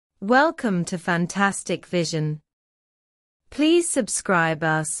Welcome to Fantastic Vision. Please subscribe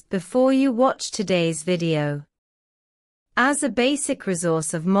us before you watch today's video. As a basic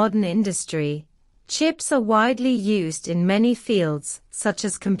resource of modern industry, chips are widely used in many fields such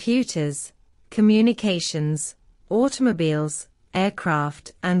as computers, communications, automobiles,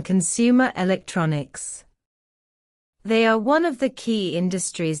 aircraft, and consumer electronics. They are one of the key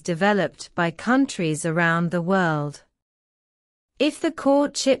industries developed by countries around the world. If the core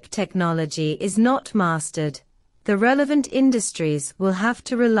chip technology is not mastered, the relevant industries will have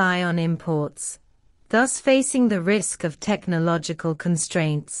to rely on imports, thus facing the risk of technological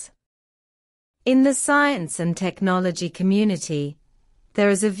constraints. In the science and technology community, there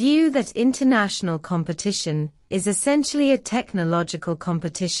is a view that international competition is essentially a technological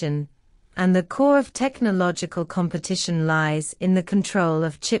competition, and the core of technological competition lies in the control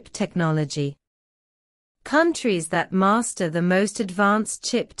of chip technology. Countries that master the most advanced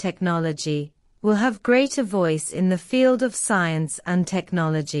chip technology will have greater voice in the field of science and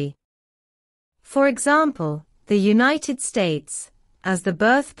technology. For example, the United States, as the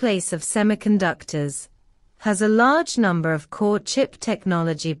birthplace of semiconductors, has a large number of core chip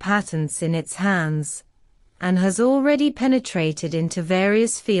technology patents in its hands, and has already penetrated into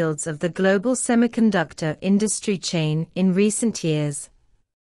various fields of the global semiconductor industry chain in recent years.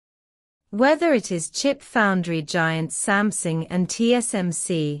 Whether it is chip foundry giants Samsung and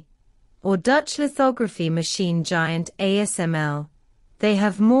TSMC, or Dutch lithography machine giant ASML, they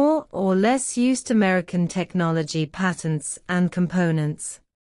have more or less used American technology patents and components.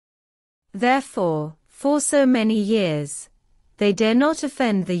 Therefore, for so many years, they dare not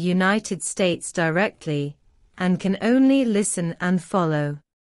offend the United States directly, and can only listen and follow.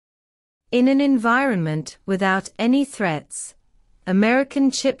 In an environment without any threats,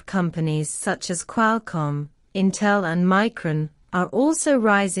 American chip companies such as Qualcomm, Intel and Micron are also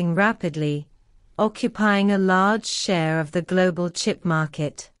rising rapidly, occupying a large share of the global chip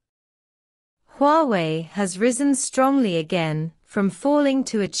market. Huawei has risen strongly again, from falling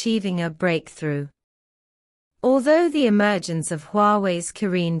to achieving a breakthrough. Although the emergence of Huawei's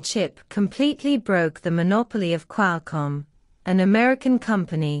Kirin chip completely broke the monopoly of Qualcomm, an American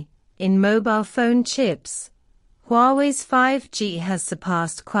company, in mobile phone chips, Huawei's 5G has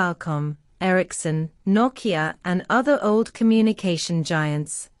surpassed Qualcomm, Ericsson, Nokia, and other old communication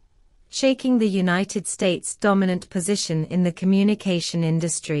giants, shaking the United States' dominant position in the communication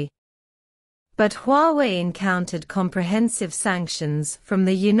industry. But Huawei encountered comprehensive sanctions from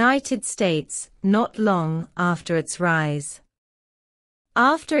the United States not long after its rise.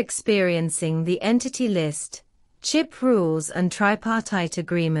 After experiencing the Entity List, chip rules and tripartite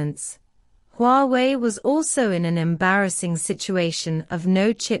agreements, Huawei was also in an embarrassing situation of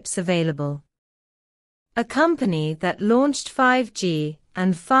no chips available. A company that launched 5G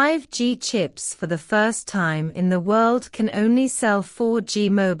and 5G chips for the first time in the world can only sell 4G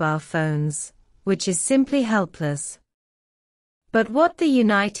mobile phones, which is simply helpless. But what the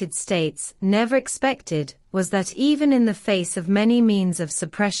United States never expected was that even in the face of many means of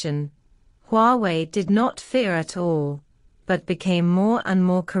suppression, Huawei did not fear at all, but became more and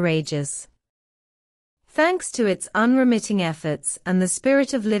more courageous. Thanks to its unremitting efforts and the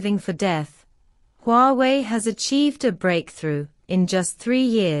spirit of living for death, Huawei has achieved a breakthrough in just 3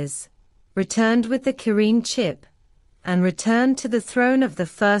 years, returned with the Kirin chip, and returned to the throne of the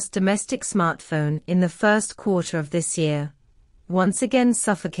first domestic smartphone in the first quarter of this year, once again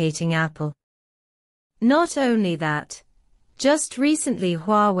suffocating Apple. Not only that, just recently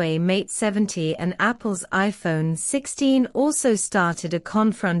Huawei Mate 70 and Apple's iPhone 16 also started a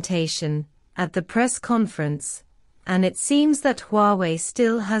confrontation at the press conference, and it seems that Huawei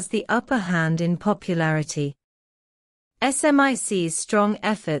still has the upper hand in popularity. SMIC's strong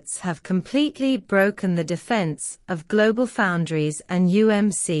efforts have completely broken the defense of global foundries and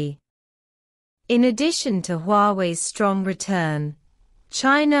UMC. In addition to Huawei's strong return,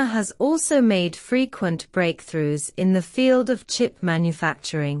 China has also made frequent breakthroughs in the field of chip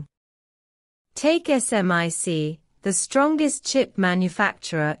manufacturing. Take SMIC, the strongest chip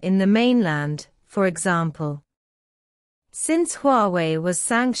manufacturer in the mainland, for example. Since Huawei was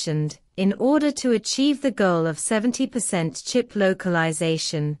sanctioned, in order to achieve the goal of 70% chip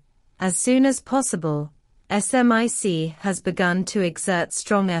localization, as soon as possible, SMIC has begun to exert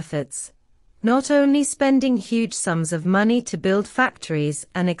strong efforts, not only spending huge sums of money to build factories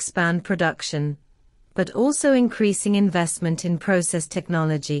and expand production, but also increasing investment in process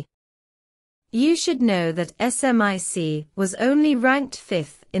technology. You should know that SMIC was only ranked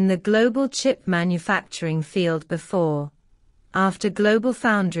 5th in the global chip manufacturing field before, after global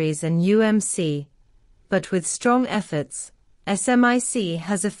foundries and UMC, but with strong efforts, SMIC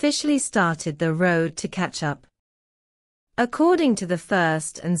has officially started the road to catch up. According to the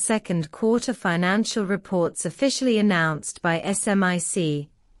first and second quarter financial reports officially announced by SMIC,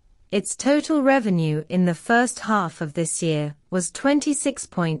 its total revenue in the first half of this year was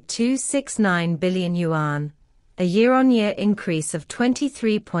 26.269 billion yuan, a year-on-year increase of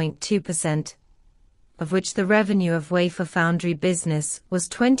 23.2%, of which the revenue of wafer foundry business was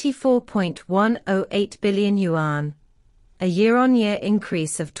 24.108 billion yuan, a year-on-year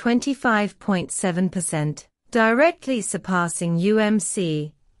increase of 25.7%, directly surpassing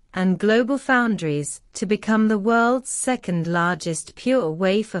UMC and Global Foundries to become the world's second largest pure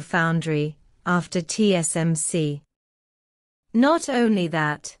wafer foundry after TSMC. Not only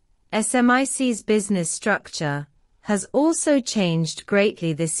that, SMIC's business structure has also changed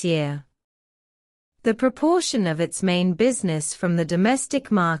greatly this year. The proportion of its main business from the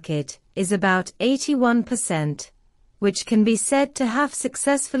domestic market is about 81%, which can be said to have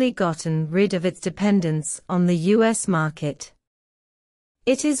successfully gotten rid of its dependence on the US market.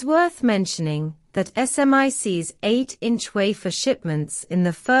 It is worth mentioning that SMIC's 8-inch wafer shipments in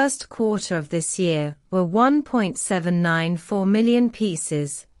the first quarter of this year were 1.794 million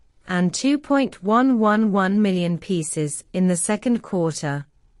pieces and 2.111 million pieces in the second quarter,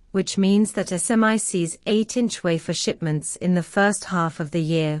 which means that SMIC's 8-inch wafer shipments in the first half of the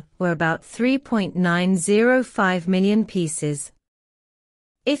year were about 3.905 million pieces.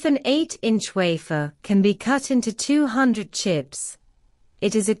 If an 8-inch wafer can be cut into 200 chips,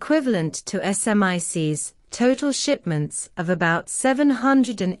 it is equivalent to SMIC's total shipments of about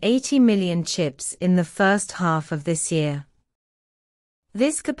 780 million chips in the first half of this year.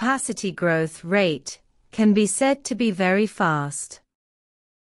 This capacity growth rate can be said to be very fast.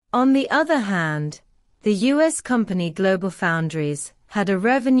 On the other hand, the US company Global Foundries had a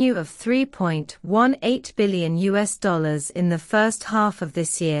revenue of $3.18 billion in the first half of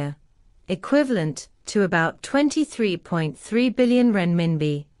this year, equivalent to about 23.3 billion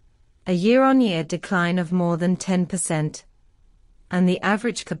renminbi, a year-on-year decline of more than 10%, and the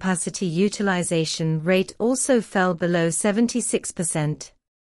average capacity utilization rate also fell below 76%.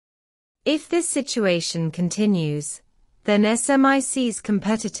 If this situation continues, then SMIC's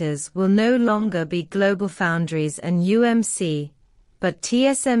competitors will no longer be Global Foundries and UMC, but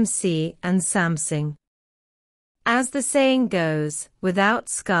TSMC and Samsung. As the saying goes, without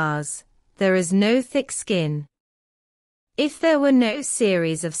scars, there is no thick skin. If there were no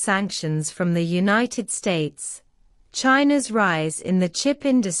series of sanctions from the United States, China's rise in the chip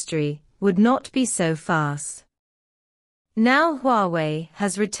industry would not be so fast. Now Huawei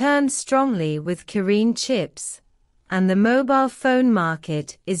has returned strongly with Kirin chips, and the mobile phone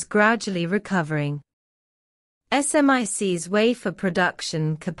market is gradually recovering. SMIC's wafer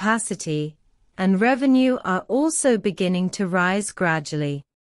production capacity and revenue are also beginning to rise gradually.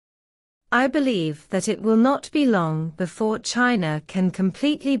 I believe that it will not be long before China can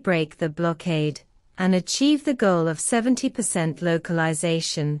completely break the blockade and achieve the goal of 70%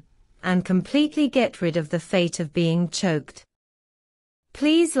 localization and completely get rid of the fate of being choked.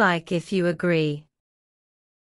 Please like if you agree.